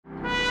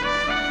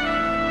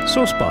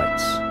Source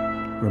Bites,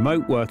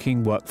 remote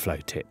working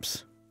workflow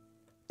tips.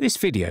 This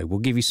video will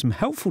give you some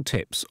helpful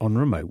tips on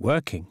remote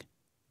working.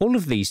 All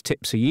of these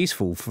tips are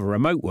useful for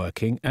remote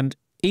working and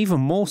even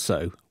more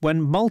so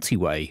when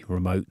multi-way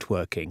remote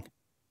working,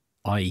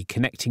 i.e.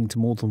 connecting to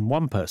more than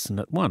one person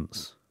at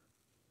once.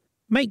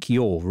 Make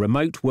your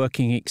remote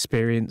working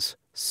experience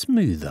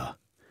smoother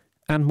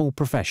and more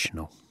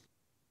professional.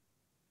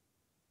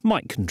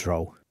 Mic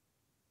control.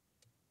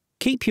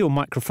 Keep your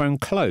microphone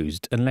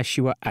closed unless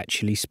you are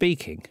actually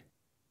speaking.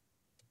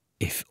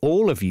 If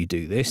all of you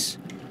do this,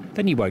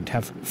 then you won't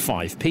have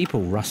 5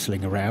 people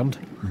rustling around,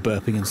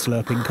 burping and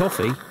slurping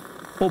coffee,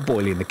 or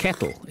boiling the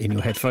kettle in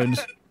your headphones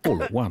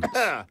all at once.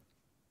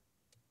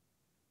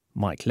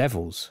 Mic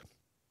levels.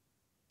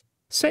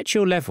 Set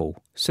your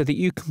level so that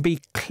you can be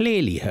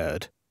clearly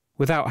heard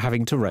without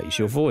having to raise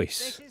your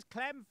voice.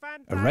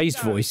 A raised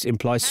voice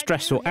implies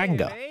stress or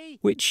anger,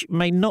 which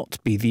may not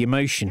be the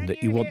emotion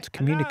that you want to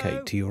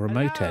communicate to your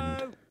remote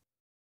end.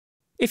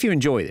 If you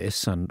enjoy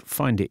this and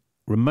find it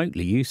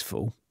remotely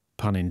useful,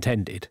 pun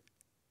intended,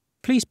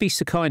 please be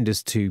so kind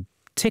as to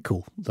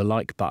tickle the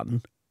like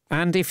button.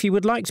 And if you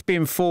would like to be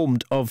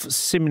informed of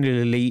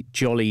similarly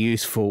jolly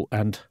useful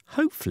and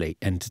hopefully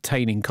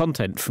entertaining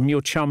content from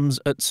your chums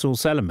at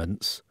Source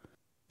Elements,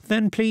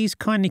 then please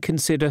kindly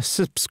consider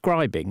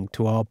subscribing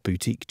to our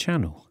boutique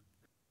channel.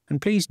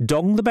 And please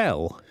dong the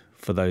bell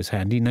for those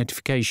handy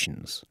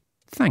notifications.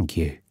 Thank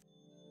you.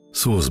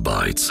 Source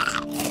Bites.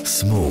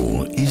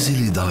 Small,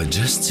 easily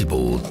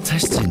digestible,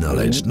 testy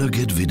knowledge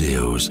nugget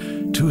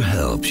videos to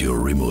help your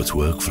remote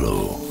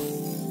workflow.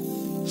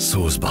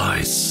 Source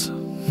Bites.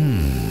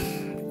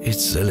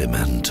 It's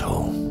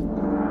elemental.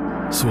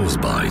 Source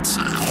Bites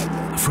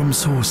from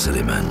Source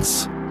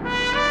Elements.